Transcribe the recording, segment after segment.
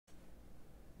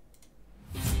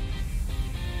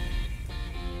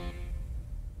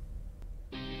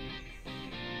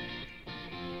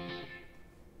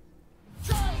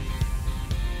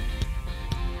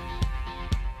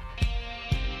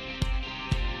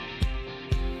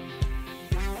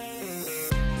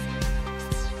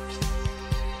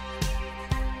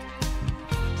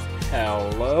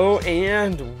Hello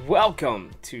and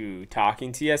welcome to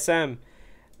Talking TSM,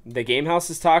 the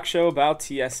Gamehouse's talk show about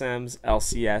TSM's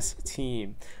LCS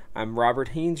team. I'm Robert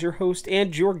Haynes, your host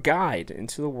and your guide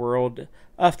into the world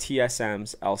of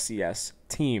TSM's LCS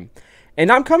team.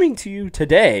 And I'm coming to you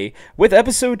today with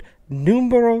episode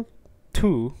numero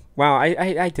 2. Wow,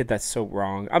 I did that so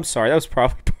wrong. I'm sorry, that was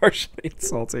probably partially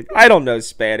insulting. I don't know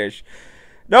Spanish.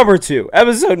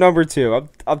 Episode number 2.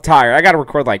 I'm tired. I got to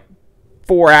record like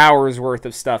 4 hours worth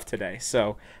of stuff today.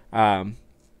 So, well,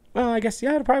 I guess,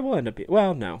 yeah, it probably will end up being,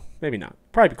 well, no, maybe not.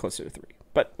 Probably be closer to 3,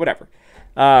 but whatever.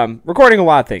 Recording a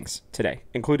lot of things today,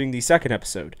 including the second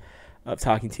episode of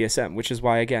Talking TSM, which is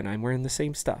why, again, I'm wearing the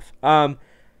same stuff. I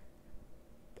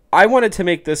wanted to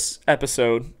make this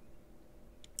episode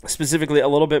specifically a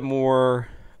little bit more,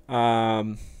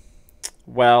 well,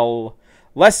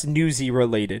 less newsy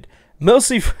related,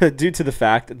 mostly due to the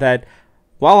fact that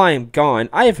while I am gone,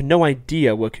 I have no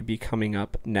idea what could be coming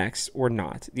up next or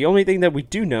not. The only thing that we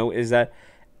do know is that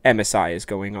MSI is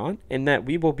going on and that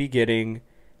we will be getting,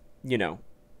 you know,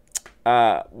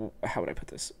 how would I put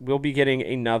this? We'll be getting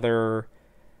another,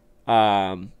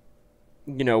 you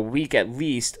know, week at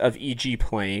least of EG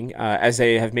playing as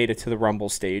they have made it to the Rumble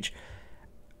stage.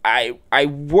 I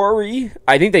worry.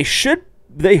 I think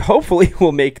they hopefully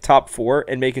will make top 4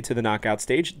 and make it to the knockout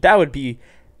stage. That would be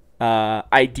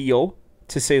ideal,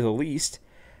 to say the least.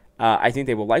 I think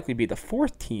they will likely be the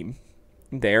 4th team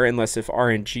there, unless if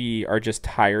RNG are just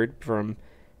tired from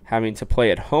having to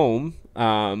play at home.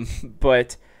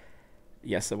 But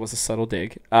yes, that was a subtle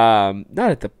dig. Not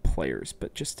at the players,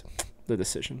 but just the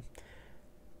decision.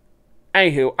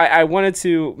 Anywho, I wanted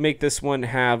to make this one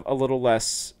have a little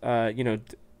less, you know,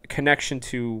 connection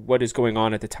to what is going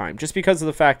on at the time, just because of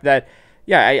the fact that,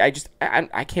 yeah,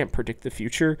 I can't predict the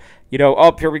future. You know,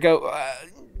 oh, here we go.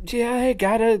 Yeah, I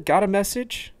got a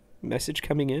message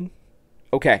coming in.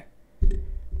 Okay.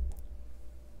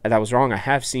 That was wrong. I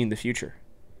have seen the future.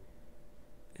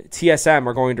 TSM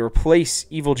are going to replace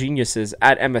Evil Geniuses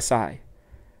at MSI.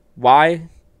 Why?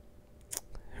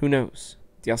 Who knows?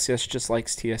 The LCS just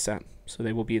likes TSM, so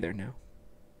they will be there now.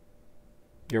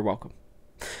 You're welcome.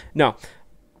 No.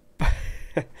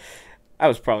 That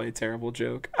was probably a terrible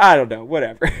joke. I don't know.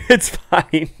 Whatever. It's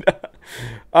fine.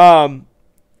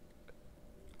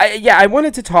 I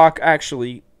wanted to talk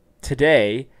actually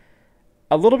today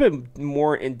a little bit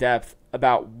more in depth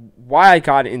about why I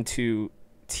got into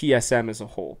TSM as a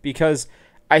whole, because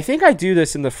I think I do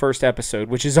this in the first episode,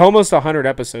 which is almost 100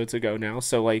 episodes ago now.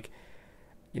 So, like,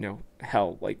 you know,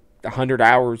 hell, like 100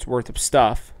 hours worth of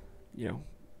stuff, you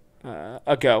know,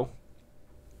 ago.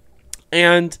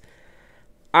 And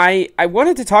I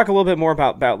wanted to talk a little bit more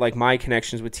about like my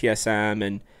connections with TSM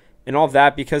and all of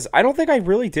that, because I don't think I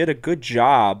really did a good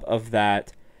job of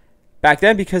that back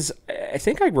then, because I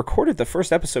think I recorded the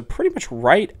first episode pretty much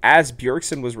right as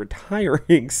Bjergsen was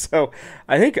retiring. So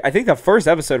I think the first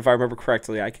episode, if I remember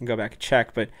correctly, I can go back and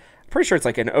check, but I'm pretty sure it's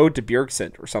like an ode to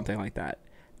Bjergsen or something like that.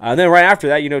 And then right after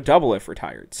that, you know, Double If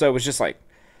retired. So it was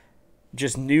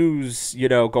just news, you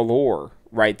know, galore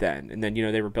right then. And then, you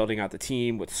know, they were building out the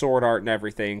team with Sword Art and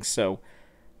everything. So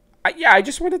I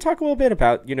just want to talk a little bit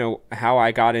about, you know, how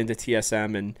I got into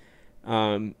TSM, and,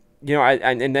 you know,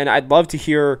 and then I'd love to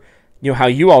hear, you know, how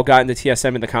you all got into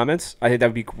TSM in the comments. I think that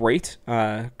would be great.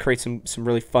 Create some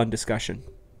really fun discussion.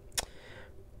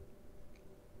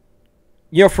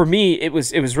 You know, for me, it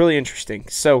was really interesting.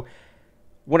 So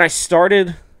when I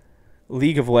started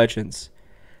League of Legends,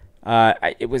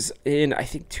 it was in, I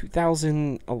think,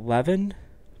 2011,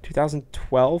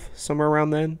 2012, somewhere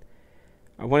around then.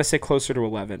 I want to say closer to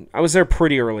 11. I was there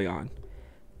pretty early on.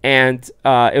 And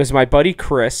it was my buddy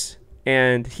Chris,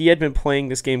 and he had been playing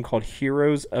this game called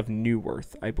Heroes of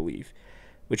Newerth, I believe,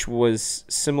 which was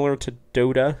similar to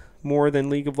Dota more than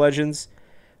League of Legends.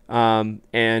 And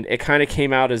it kind of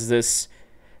came out as this,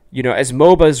 you know, as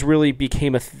MOBAs really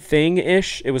became a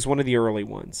thing-ish. It was one of the early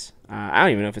ones. I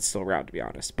don't even know if it's still around, to be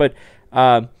honest. But,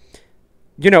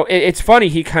 you know, it's funny.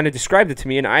 He kind of described it to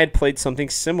me, and I had played something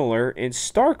similar in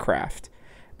StarCraft.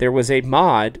 There was a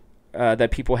mod that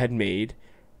people had made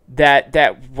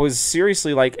that was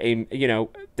seriously like a, you know,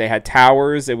 they had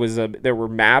towers. There were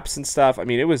maps and stuff. I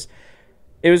mean, it was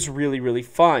really, really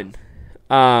fun.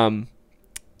 Some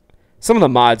of the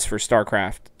mods for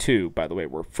StarCraft 2, by the way,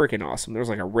 were freaking awesome. There was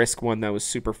like a Risk one that was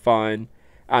super fun.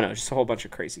 I don't know, just a whole bunch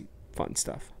of crazy fun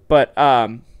stuff. But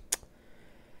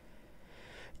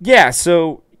yeah,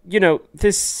 so, you know,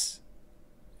 this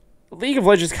League of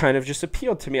Legends kind of just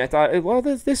appealed to me. I thought, well,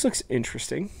 this looks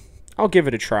interesting. I'll give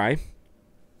it a try.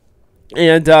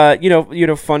 And you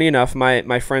know, funny enough,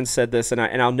 my friend said this, and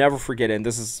I'll never forget it. And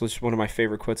this is one of my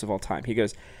favorite quotes of all time. He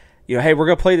goes, hey, we're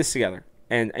gonna play this together,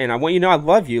 and I want you to know I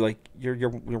love you. Like you're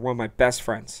one of my best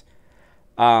friends.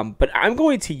 But I'm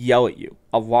going to yell at you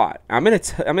a lot. I'm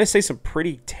gonna say some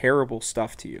pretty terrible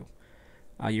stuff to you.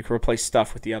 You can replace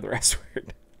stuff with the other S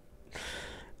word.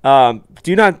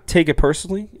 Do not take it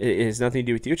personally. It has nothing to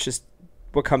do with you. It's just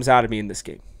what comes out of me in this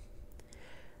game.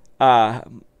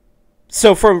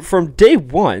 So from day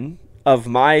one of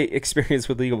my experience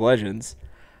with League of Legends,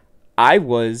 I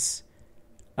was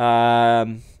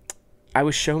shown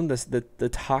the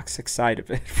toxic side of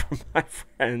it from my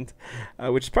friend,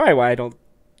 which is probably why I don't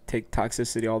take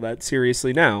toxicity all that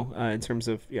seriously now. In terms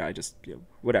of I just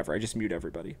whatever. I just mute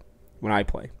everybody when I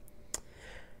play.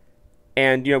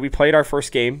 And we played our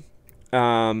first game,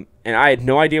 and I had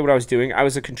no idea what I was doing. I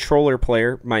was a controller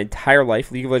player my entire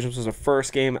life. League of Legends was the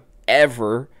first game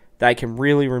ever that I can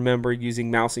really remember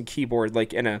using mouse and keyboard,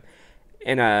 like in a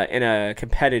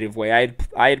competitive way.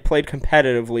 I had played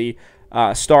competitively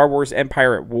Star Wars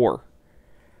Empire at War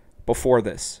before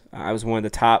this. I was one of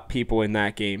the top people in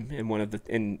that game,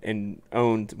 and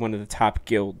owned one of the top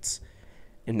guilds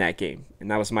in that game, and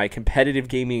that was my competitive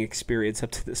gaming experience up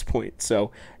to this point.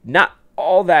 So not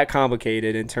all that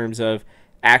complicated in terms of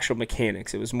actual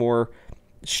mechanics. It was more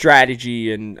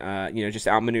strategy and just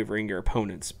outmaneuvering your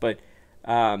opponents. But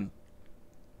for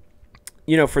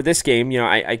this game,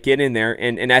 I get in there,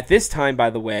 and at this time,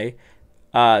 by the way,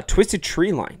 Twisted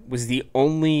Tree Line was the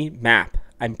only map.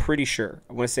 I'm pretty sure.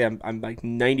 I want to say I'm like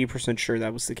 90% sure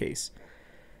that was the case.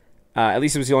 At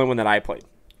least it was the only one that I played.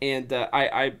 And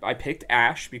I picked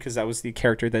Ashe because that was the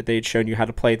character that they had shown you how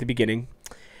to play at the beginning.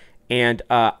 And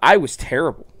I was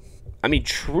terrible. I mean,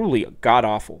 truly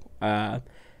god-awful. I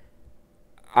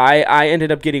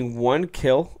ended up getting one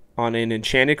kill on an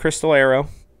enchanted crystal arrow,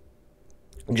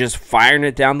 just firing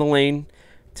it down the lane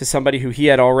to somebody who he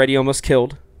had already almost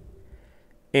killed.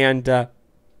 And I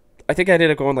think I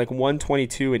ended up going like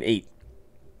 122 and 8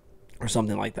 or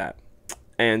something like that.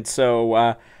 And so,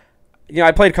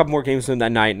 I played a couple more games with him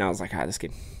that night, and I was like, this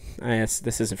game,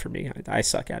 this isn't for me. I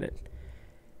suck at it.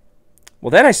 Well,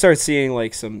 then I started seeing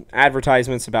like some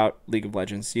advertisements about League of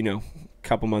Legends, a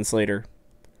couple months later.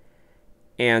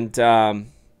 And I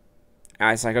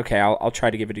was like, okay, I'll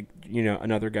try to give it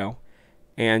another go.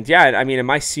 And yeah, I mean, in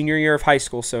my senior year of high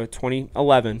school, so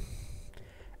 2011,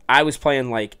 I was playing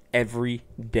like every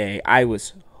day. I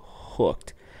was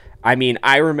hooked. I mean,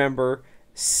 I remember,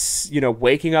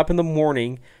 waking up in the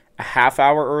morning a half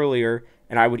hour earlier,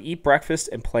 and I would eat breakfast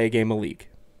and play a game of League.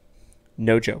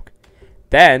 No joke.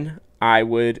 Then I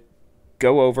would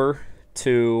go over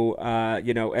to,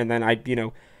 and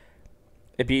then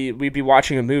we'd be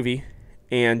watching a movie,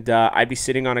 and I'd be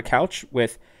sitting on a couch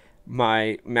with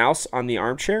my mouse on the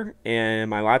armchair and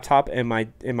my laptop in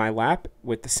my lap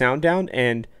with the sound down,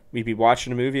 and we'd be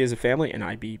watching a movie as a family, and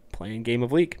I'd be playing Game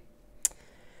of League.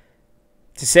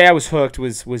 To say I was hooked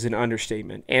was an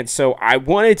understatement. And so I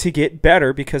wanted to get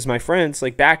better because my friends,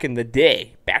 like back in the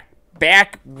day,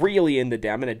 back really in the day,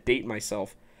 I'm going to date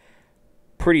myself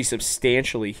pretty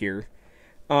substantially here,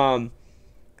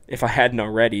 if I hadn't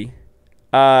already,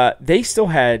 they still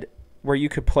had where you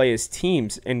could play as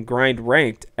teams and grind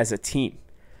ranked as a team.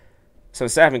 So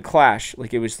instead of having Clash,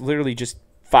 like it was literally just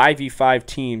 5v5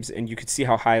 teams, and you could see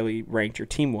how highly ranked your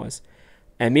team was.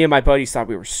 And me and my buddies thought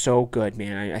we were so good,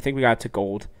 man. I think we got to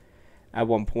gold at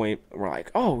one point. We're like,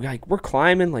 oh, like we're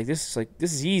climbing, this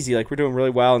is easy, like we're doing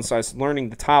really well. And so I was learning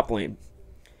the top lane.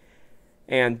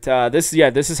 And this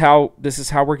is how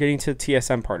we're getting to the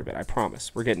TSM part of it. I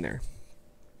promise, we're getting there.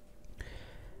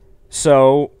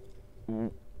 So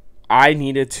I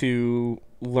needed to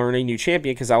learn a new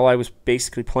champion because all I was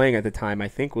basically playing at the time, I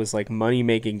think, was like money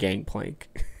making Gangplank.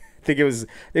 I think it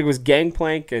was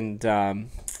Gangplank and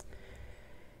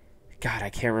God,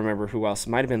 I can't remember who else. It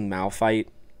might have been Malphite,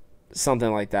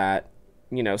 something like that.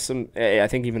 I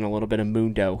think even a little bit of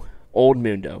Mundo, old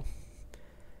Mundo.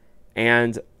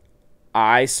 And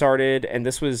I started, and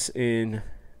this was in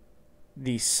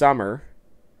the summer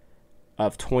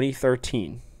of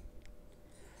 2013.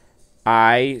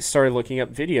 I started looking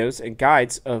up videos and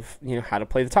guides of how to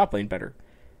play the top lane better.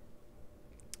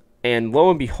 And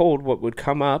lo and behold, what would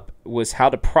come up was how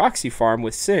to proxy farm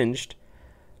with Singed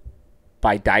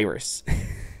by Dyrus.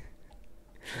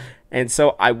 And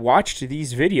so I watched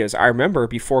these videos. I remember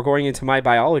before going into my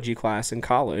biology class in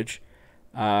college,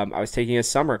 I was taking a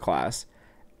summer class,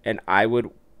 and I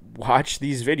would watch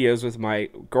these videos with my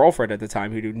girlfriend at the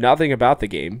time who knew nothing about the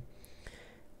game.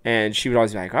 And she would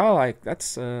always be like, oh,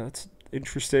 that's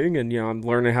interesting. And, I'm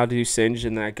learning how to do Singed.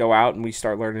 And then I go out and we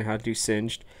start learning how to do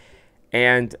Singed.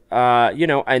 And,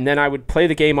 and then I would play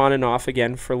the game on and off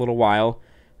again for a little while.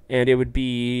 And it would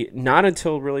be not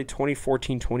until really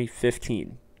 2014,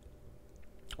 2015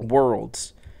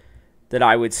 Worlds that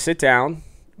I would sit down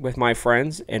with my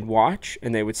friends and watch,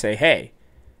 and they would say, hey,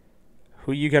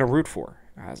 who are you going to root for?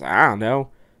 I was like, I don't know.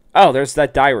 Oh, there's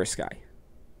that Dyrus guy.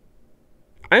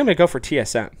 I'm going to go for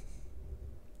TSM.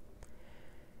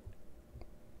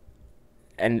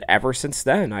 And ever since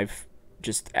then,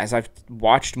 as I've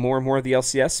watched more and more of the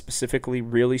LCS, specifically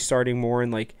really starting more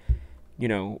in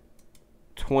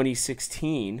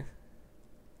 2016,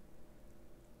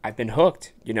 I've been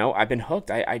hooked. I've been hooked.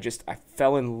 I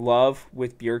fell in love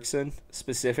with Bjergsen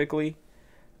specifically.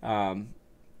 I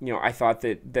thought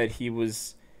that he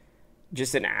was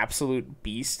just an absolute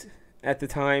beast at the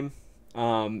time.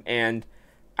 And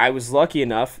I was lucky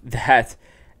enough that,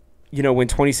 when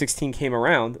 2016 came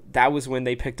around, that was when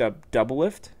they picked up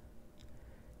Doublelift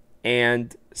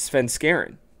and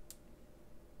Svenskeren.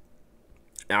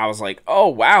 And I was like, oh,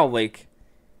 wow,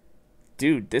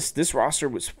 dude, this roster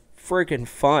was freaking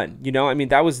fun.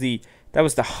 That was the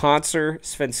Hanser,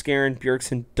 Svenskeren,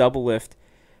 Bjergsen, Doublelift.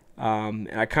 And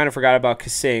I kind of forgot about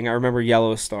Kasing. I remember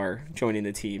Yellow Star joining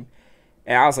the team.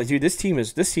 And I was like, dude, this team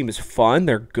is fun.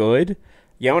 They're good.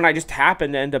 And I just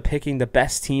happened to end up picking the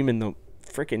best team in the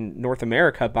freaking North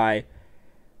America by,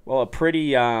 a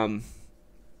pretty, by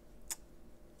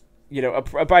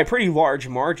a pretty large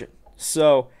margin.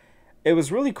 So it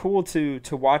was really cool to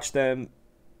watch them,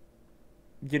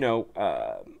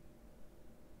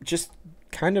 just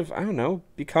kind of, I don't know,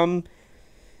 become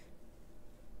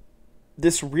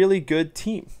this really good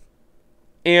team.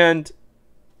 And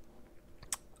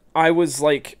I was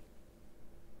like,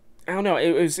 I don't know,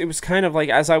 it was kind of like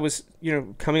as I was,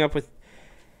 coming up with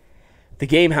the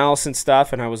game house and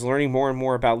stuff, and I was learning more and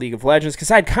more about League of Legends,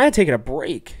 because I'd kind of taken a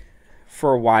break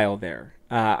for a while there.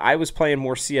 I was playing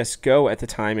more CSGO at the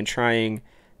time and trying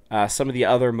some of the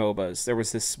other MOBAs. There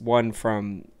was this one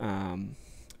from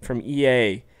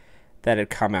EA that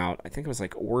had come out. I think it was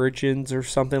like Origins or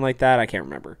something like that. I can't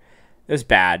remember. It was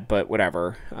bad, but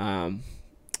whatever. And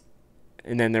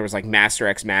then there was like Master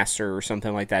X Master or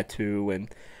something like that too.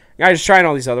 And I was trying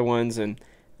all these other ones, and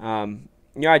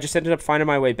I just ended up finding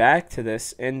my way back to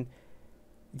this. And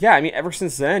yeah, ever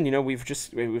since then, we've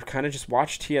kind of just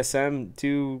watched TSM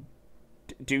do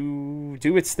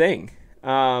its thing.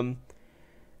 And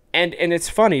it's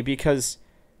funny because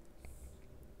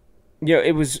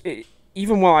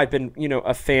even while I've been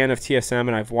a fan of TSM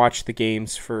and I've watched the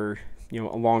games for a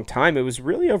long time, it was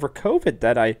really over COVID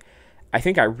that I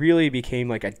think I really became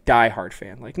like a diehard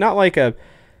fan. Like not like a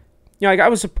I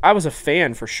was a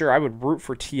fan for sure. I would root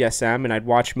for TSM and I'd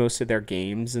watch most of their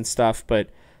games and stuff. But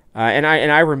and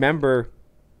I remember,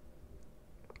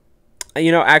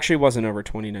 actually it wasn't over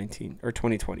 2019 or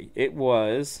 2020. It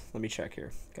was, let me check here,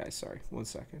 guys. Sorry, 1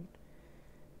 second.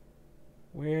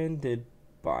 When did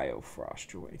Biofrost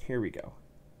join? Here we go.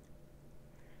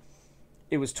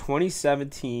 It was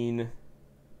 2017.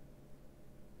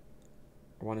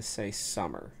 I want to say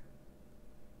summer.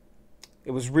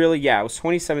 It was really, it was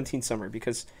 2017 summer,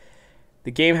 because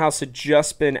the Game House had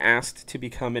just been asked to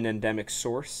become an endemic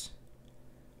source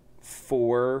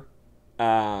for,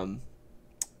 for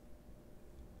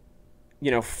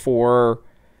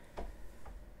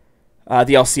the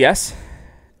LCS.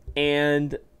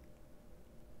 And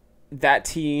that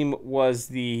team was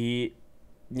the,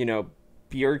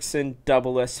 Bjergsen,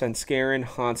 Doublelift, Svenskeren,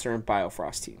 Hanser, and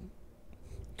Biofrost team.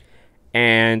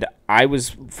 And I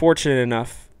was fortunate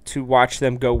enough to watch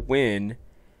them go win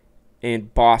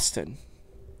in Boston.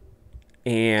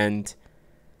 And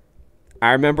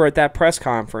I remember at that press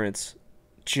conference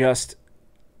just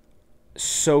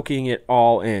soaking it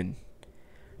all in.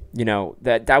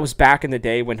 That was back in the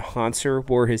day when Hanser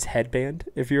wore his headband,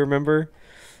 if you remember.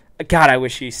 God, I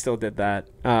wish he still did that.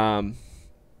 And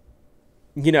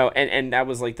that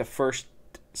was like the first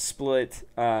split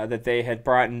that they had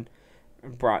brought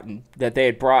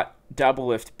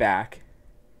Doublelift back.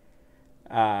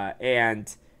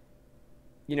 And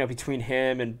between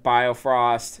him and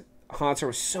Biofrost, Hanser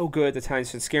was so good at the time.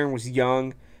 Svenskeren was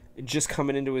young, just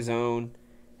coming into his own,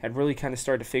 had really kind of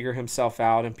started to figure himself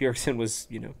out, and Bjergsen was,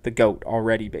 the GOAT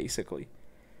already, basically.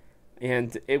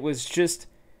 And it was just,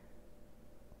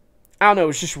 I don't know, it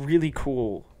was just really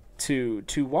cool to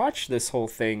watch this whole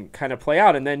thing kind of play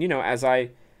out. And then, as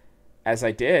I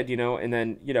did, and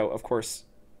then, of course,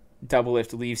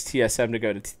 Doublelift leaves TSM to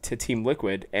go to Team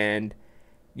Liquid, and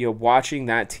watching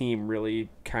that team really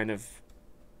kind of,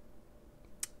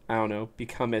 I don't know,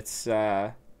 become what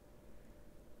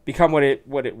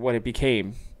it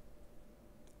became.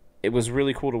 It was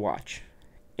really cool to watch.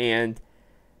 And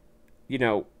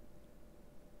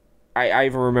I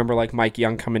even remember like Mike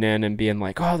Young coming in and being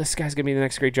like, oh, this guy's gonna be the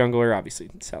next great jungler. Obviously,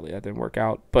 sadly that didn't work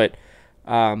out, but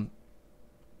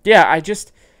yeah, I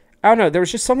don't know. There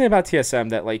was just something about TSM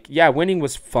that, like, yeah, winning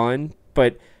was fun,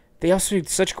 but they also had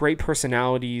such great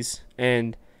personalities,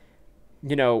 and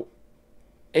you know,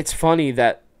 it's funny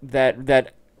that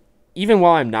even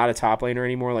while I'm not a top laner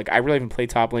anymore, like I really haven't played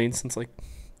top lane since like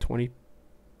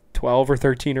 2012 or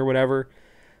 13 or whatever.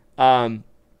 Um,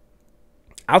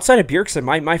 Outside of Bjergsen,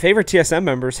 my favorite TSM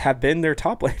members have been their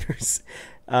top laners.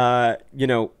 You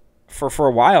know, for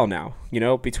a while now. You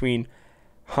know, between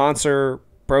Hanser,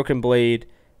 Broken Blade,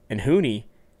 and Huni,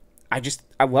 I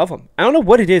love them. I don't know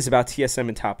what it is about TSM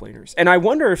and top laners, and I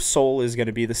wonder if Soul is going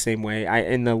to be the same way.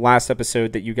 In the last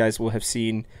episode that you guys will have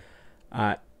seen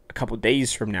a couple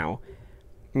days from now,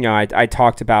 you know, I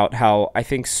talked about how I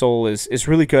think Soul is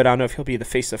really good. I don't know if he'll be the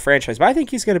face of the franchise, but I think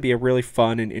he's going to be a really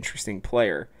fun and interesting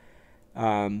player.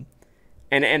 And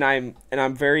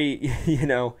I'm very, you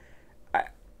know,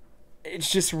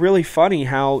 it's just really funny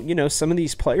how, you know, some of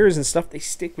these players and stuff, they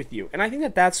stick with you. And I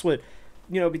think that's what,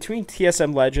 you know, between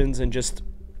TSM Legends and just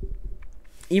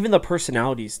even the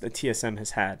personalities that TSM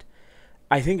has had,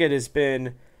 I think it has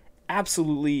been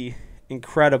absolutely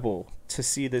incredible to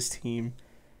see this team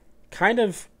kind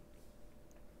of,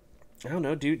 I don't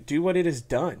know, do what it has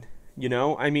done. You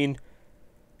know, I mean,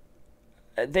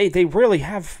 they really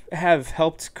have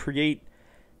helped create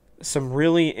some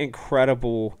really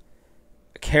incredible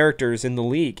characters in the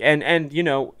league, and you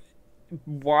know,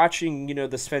 watching, you know,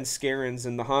 the Svenskarens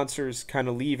and the Hansers kind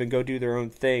of leave and go do their own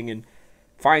thing and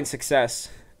find success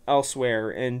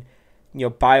elsewhere, and you know,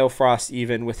 Biofrost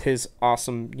even with his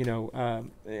awesome, you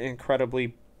know,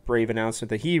 incredibly brave announcement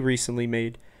that he recently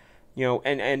made, you know,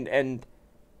 and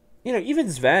you know, even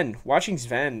Sven, watching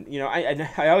Sven, you know,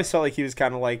 I always felt like he was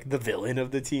kind of like the villain of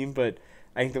the team, but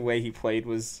I think the way he played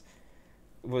was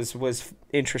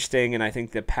interesting, and I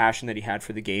think the passion that he had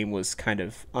for the game was kind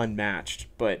of unmatched.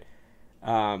 But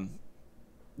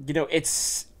you know,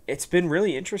 it's been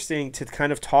really interesting to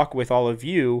kind of talk with all of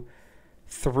you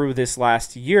through this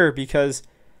last year, because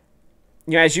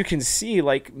you know, as you can see,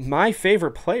 like my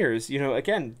favorite players, you know,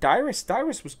 again,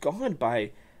 Dyrus was gone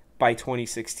by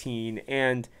 2016,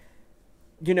 and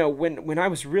you know, when I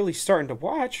was really starting to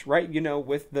watch, right, you know,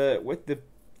 with the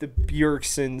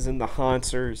Bjergsens and the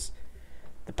Hansers,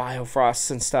 the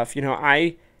Biofrosts and stuff, you know,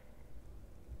 I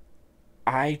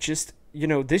just, you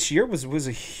know, this year was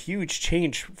a huge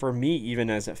change for me, even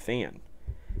as a fan.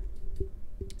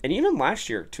 And even last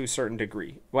year to a certain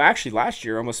degree. Well, actually last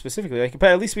year almost specifically, like, but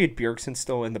at least we had Bjergsen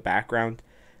still in the background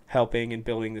helping and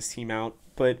building this team out.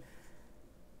 But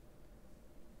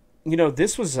you know,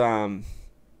 this was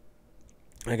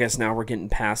I guess now we're getting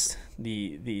past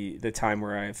the time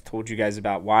where I've told you guys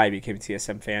about why I became a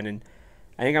TSM fan, and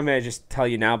I think I'm gonna just tell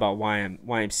you now about why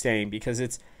I'm staying, because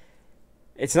it's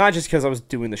not just because I was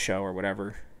doing the show or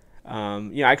whatever. You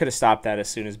know, I could have stopped that as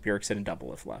soon as Bjergsen and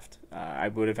Doublelift left. I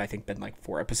would have, I think, been like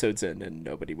 4 episodes in, and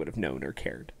nobody would have known or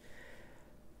cared.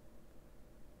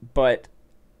 But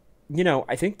you know,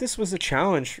 I think this was a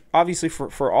challenge, obviously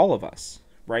for all of us,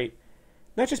 right?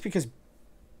 Not just because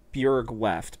Bjerg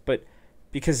left, but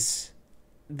because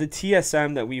the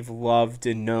TSM that we've loved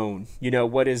and known, you know,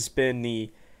 what has been the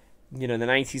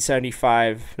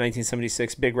 1975,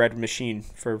 1976 Big Red Machine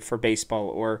for baseball,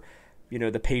 or, you know,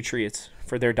 the Patriots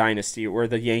for their dynasty, or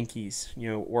the Yankees, you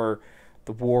know, or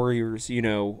the Warriors, you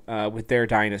know, with their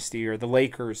dynasty, or the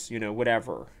Lakers, you know,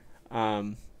 whatever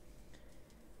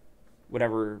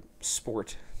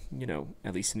sport, you know,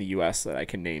 at least in the U.S. that I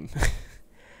can name,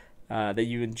 that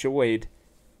you enjoyed.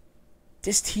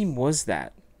 This team was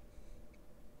that,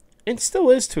 and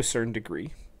still is to a certain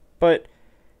degree, but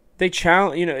they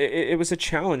challenge. You know, it was a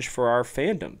challenge for our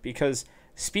fandom, because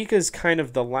Spica is kind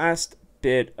of the last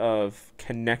bit of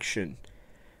connection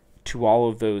to all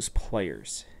of those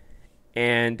players,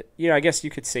 and you know, I guess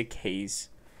you could say Kaze,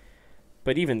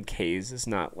 but even Kaze is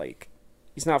not like,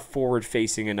 he's not forward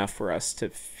facing enough for us to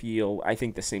feel, I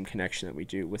think, the same connection that we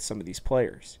do with some of these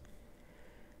players.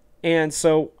 And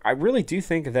so I really do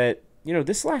think that, you know,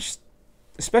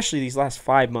 especially these last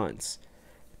 5 months,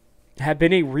 have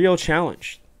been a real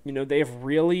challenge. You know, they have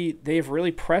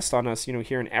really pressed on us, you know,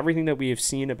 hearing everything that we have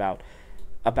seen about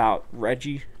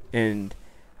Reggie, and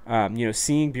you know,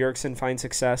 seeing Bjergsen find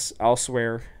success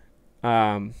elsewhere.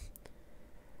 You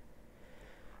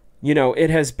know, it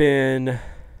has been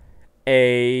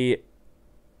a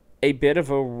bit of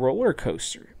a roller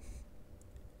coaster.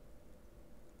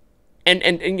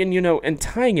 And you know, and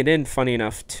tying it in, funny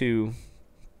enough, to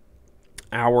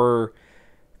our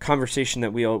conversation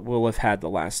that we'll have had the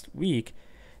last week,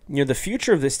 the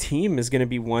future of this team is going to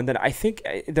be one that I think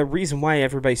the reason why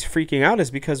everybody's freaking out is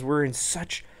because we're in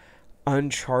such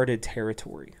uncharted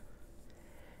territory.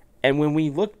 And when we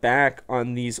look back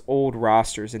on these old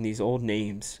rosters and these old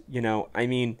names, I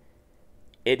mean,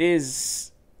 it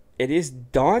is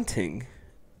daunting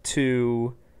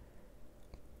to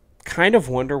kind of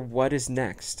wonder what is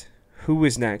next. Who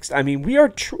is next? I mean, we are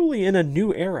truly in a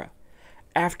new era.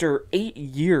 After 8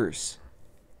 years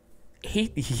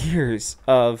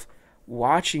of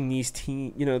watching this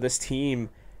team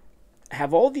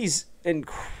have all these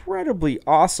incredibly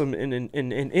awesome and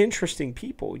interesting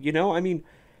people. I mean,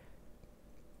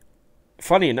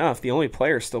 funny enough, the only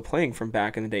player still playing from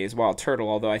back in the day is Wild Turtle,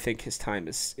 although I think his time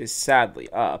is sadly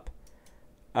up.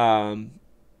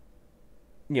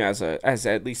 As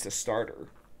at least a starter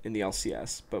in the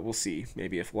LCS, but we'll see.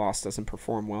 Maybe if Lost doesn't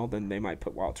perform well, then they might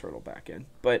put Wild Turtle back in.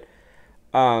 But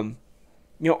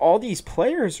all these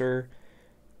players they're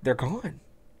gone.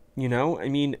 I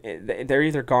mean, they're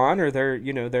either gone or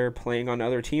they're playing on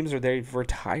other teams or they've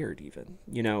retired even.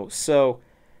 So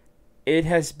it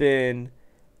has been,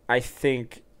 I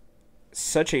think,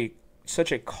 such a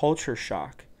culture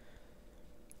shock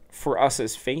for us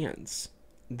as fans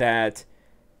that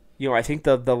I think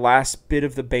the last bit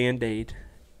of the Band-Aid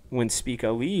when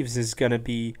Spica leaves is going to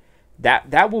be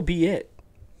that will be it.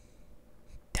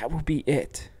 That will be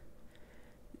it.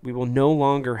 We will no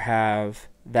longer have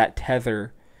that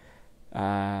tether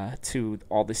to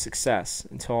all the success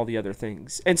and to all the other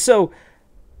things. And so,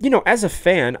 as a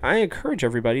fan, I encourage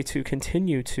everybody to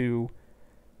continue to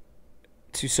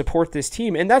support this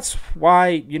team. And that's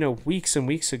why, weeks and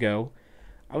weeks ago,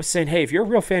 I was saying, hey, if you're a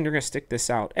real fan, you're going to stick this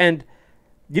out. And,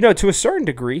 to a certain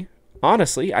degree,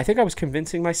 honestly, I think I was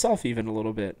convincing myself even a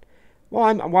little bit.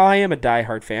 While I am a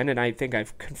diehard fan, and I think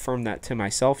I've confirmed that to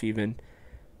myself even,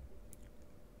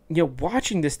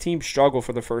 watching this team struggle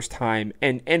for the first time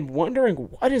and wondering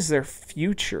what is their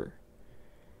future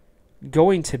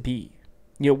going to be.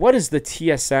 What is the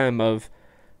TSM of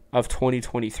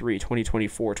 2023,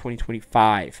 2024,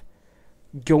 2025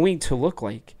 going to look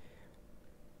like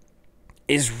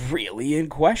is really in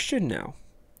question now.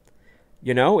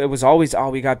 It was always,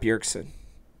 we got Bjergsen.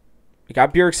 We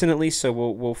got Bjergsen at least, so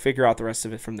we'll figure out the rest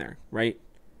of it from there, right?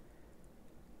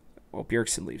 Well,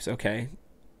 Bjergsen leaves, okay.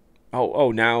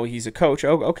 Oh, now he's a coach.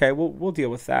 Oh, okay, we'll deal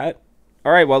with that.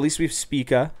 All right, well, at least we have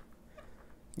Spica.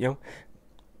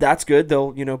 That's good.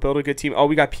 They'll, build a good team. Oh,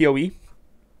 we got PoE.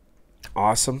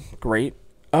 Awesome, great.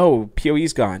 Oh,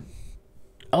 PoE's gone.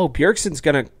 Oh, Bjergsen's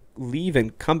gonna leave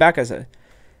and come back as a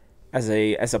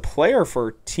player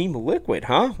for Team Liquid,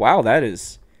 huh? Wow, that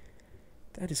is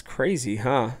crazy,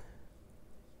 huh?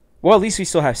 Well, at least we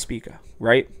still have Spica,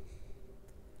 right?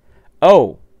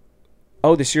 Oh,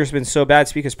 this year's been so bad.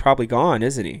 Spica's probably gone,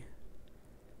 isn't he?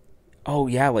 Oh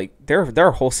yeah, like there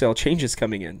are wholesale changes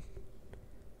coming in.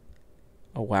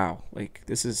 Oh wow, like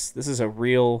this is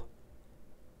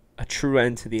a true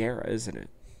end to the era, isn't it?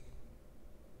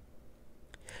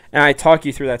 And I talk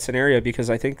you through that scenario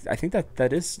because I think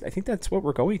that's what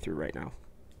we're going through right now.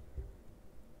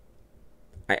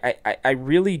 I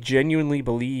really genuinely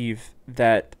believe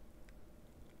that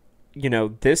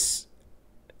this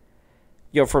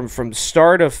from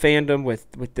start of fandom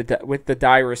with the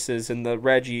Dyruses and the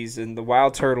Reggies and the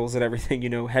Wild Turtles and everything,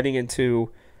 heading into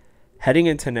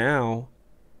now,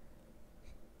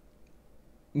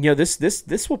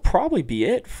 this will probably be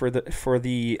it for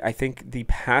the I think the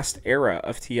past era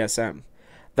of TSM.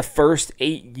 The first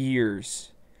 8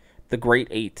 years, the great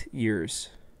 8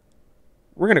 years.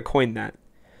 We're going to coin that.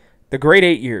 The great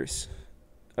 8 years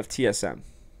of TSM.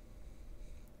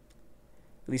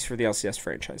 At least for the LCS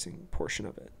franchising portion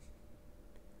of it.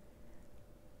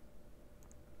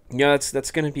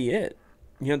 That's going to be it.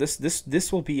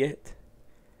 This will be it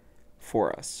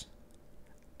for us.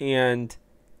 And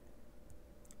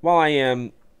while I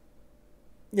am,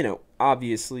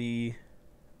 obviously a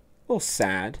little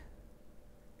sad,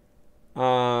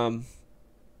 I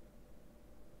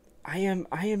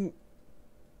am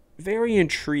very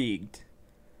intrigued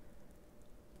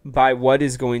by what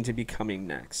is going to be coming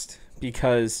next,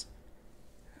 because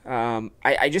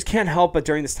I just can't help but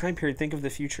during this time period think of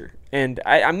the future. And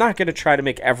I'm not going to try to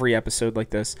make every episode like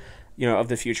this, of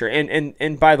the future.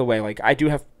 And by the way, like I do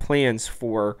have plans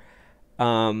for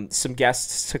some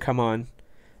guests to come on,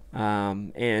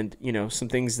 and some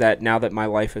things that now that my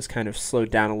life has kind of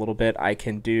slowed down a little bit, I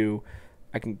can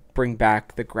bring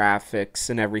back the graphics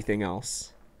and everything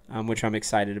else, which I'm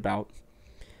excited about.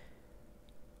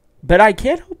 But I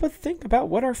can't help but think about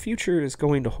what our future is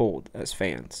going to hold as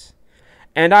fans.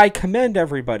 And I commend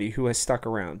everybody who has stuck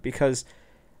around, because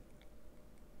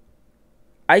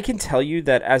I can tell you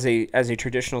that as a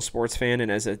traditional sports fan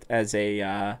and as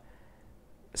a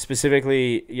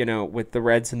specifically, with the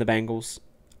Reds and the Bengals,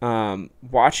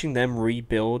 watching them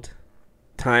rebuild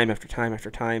time after time after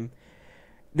time,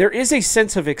 there is a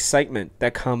sense of excitement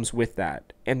that comes with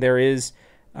that. And there is,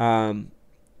 a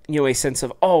sense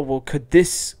of, oh, well, could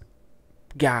this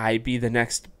guy be the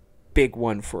next big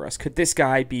one for us? Could this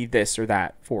guy be this or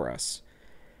that for us?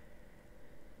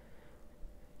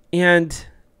 And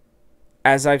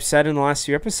as I've said in the last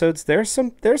few episodes, there's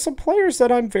some players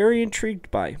that I'm very intrigued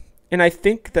by. And I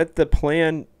think that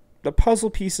the puzzle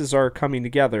pieces are coming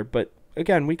together. But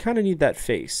again, we kind of need that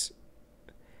face.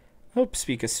 I hope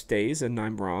Spica stays and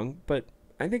I'm wrong, but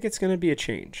I think it's going to be a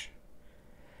change.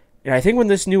 And I think when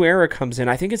this new era comes in,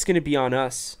 I think it's going to be on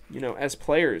us, as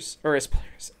players, or as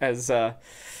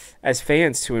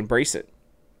fans, to embrace it.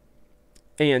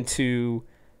 And to,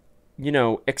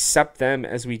 accept them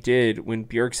as we did when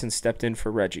Bjergsen stepped in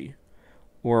for Reggie.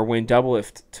 Or when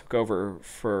Doublelift took over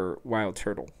for Wild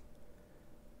Turtle.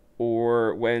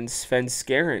 Or when Sven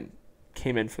Skaren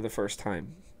came in for the first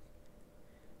time.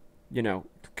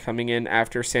 Coming in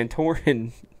after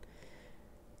Santorin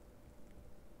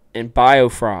and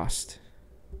Biofrost.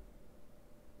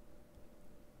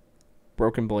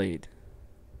 Broken Blade.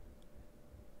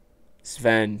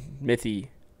 Sven, Mithy.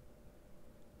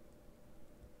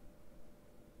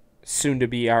 Soon to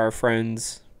be our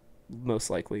friends, most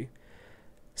likely.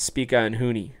 Spica and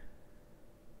Hooney.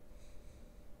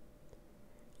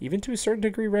 Even to a certain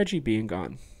degree, Reggie being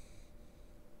gone.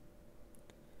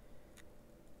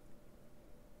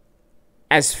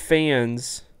 As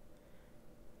fans,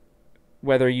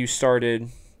 whether you started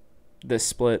this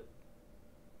split,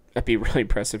 it'd be really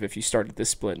impressive if you started this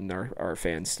split and are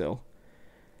fans still.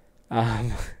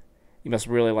 You must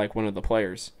really like one of the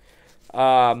players.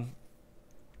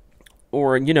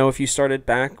 Or, if you started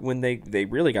back when they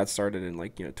really got started in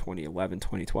 2011,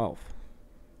 2012.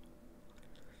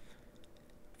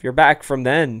 If you're back from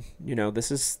then, this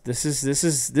is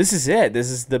it.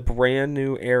 This is the brand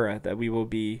new era that we will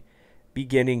be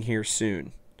beginning here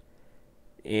soon.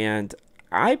 And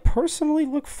I personally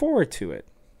look forward to it.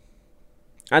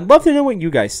 I'd love to know what you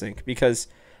guys think, because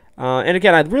and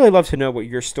again, I'd really love to know what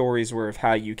your stories were of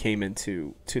how you came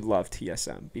into love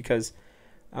TSM, because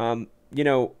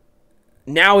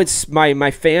now it's my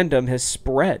fandom has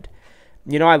spread.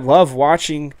 I love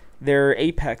watching their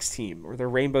Apex team or their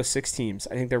Rainbow Six teams.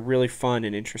 I think they're really fun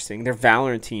and interesting. Their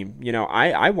Valorant team.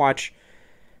 I watch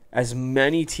as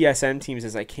many TSM teams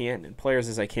as I can and players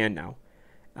as I can now.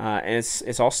 And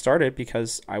it's all started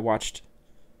because I watched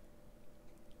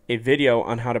a video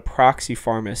on how to proxy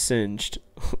farm a Singed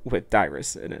with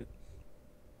Dyrus in it.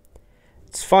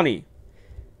 It's funny.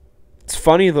 It's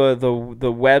funny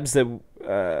the webs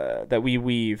that we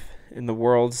weave in the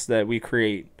worlds that we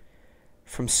create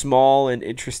from small and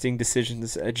interesting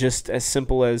decisions, just as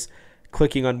simple as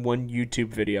clicking on one YouTube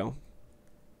video.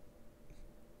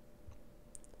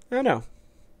 I don't know.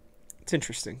 It's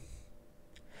interesting.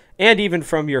 And even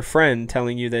from your friend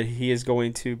telling you that he is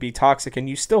going to be toxic and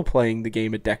you still playing the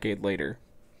game a decade later.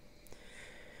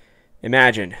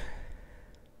 Imagine.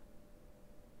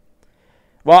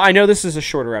 Well, I know this is a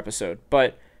shorter episode,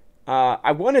 but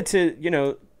I wanted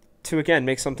to, to again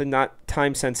make something not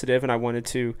time sensitive, and I wanted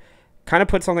to kind of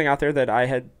put something out there that I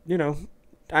had,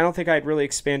 I don't think I had really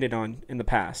expanded on in the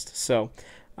past. So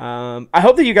I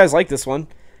hope that you guys like this one.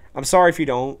 I'm sorry if you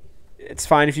don't. It's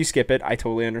fine if you skip it. I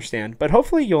totally understand. But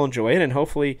hopefully you'll enjoy it, and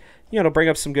hopefully it'll bring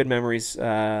up some good memories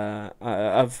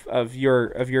of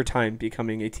your time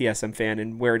becoming a TSM fan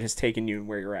and where it has taken you and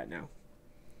where you're at now.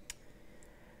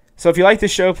 So if you like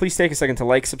this show, please take a second to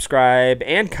like, subscribe,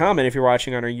 and comment if you're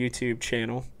watching on our YouTube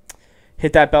channel.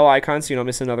 Hit that bell icon so you don't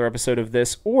miss another episode of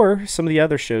this or some of the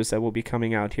other shows that will be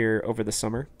coming out here over the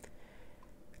summer.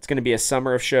 It's going to be a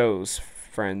summer of shows,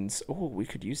 friends. Oh, we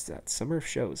could use that. Summer of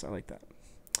shows. I like that.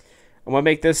 I want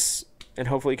to make this and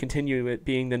hopefully continue it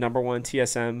being the #1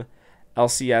 TSM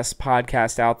LCS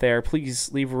podcast out there.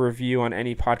 Please leave a review on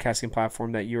any podcasting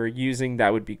platform that you are using.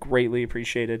 That would be greatly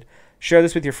appreciated. Share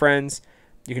this with your friends.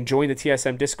 You can join the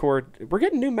TSM Discord. We're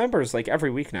getting new members every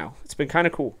week now. It's been kind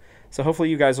of cool. So hopefully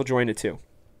you guys will join it too.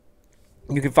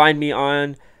 You can find me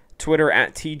on Twitter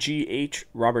at TGH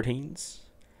Robert Haynes.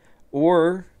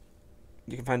 Or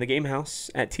you can find the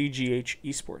Gamehouse at TGH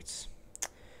Esports.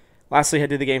 Lastly, head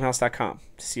to thegamehouse.com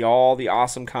to see all the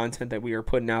awesome content that we are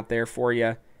putting out there for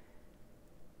you.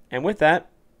 And with that,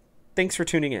 thanks for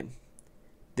tuning in.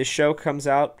 This show comes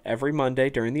out every Monday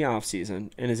during the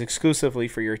off-season and is exclusively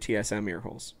for your TSM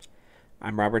earholes.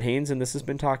 I'm Robert Haynes, and this has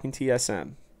been Talking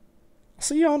TSM. I'll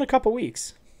see you all in a couple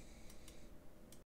weeks.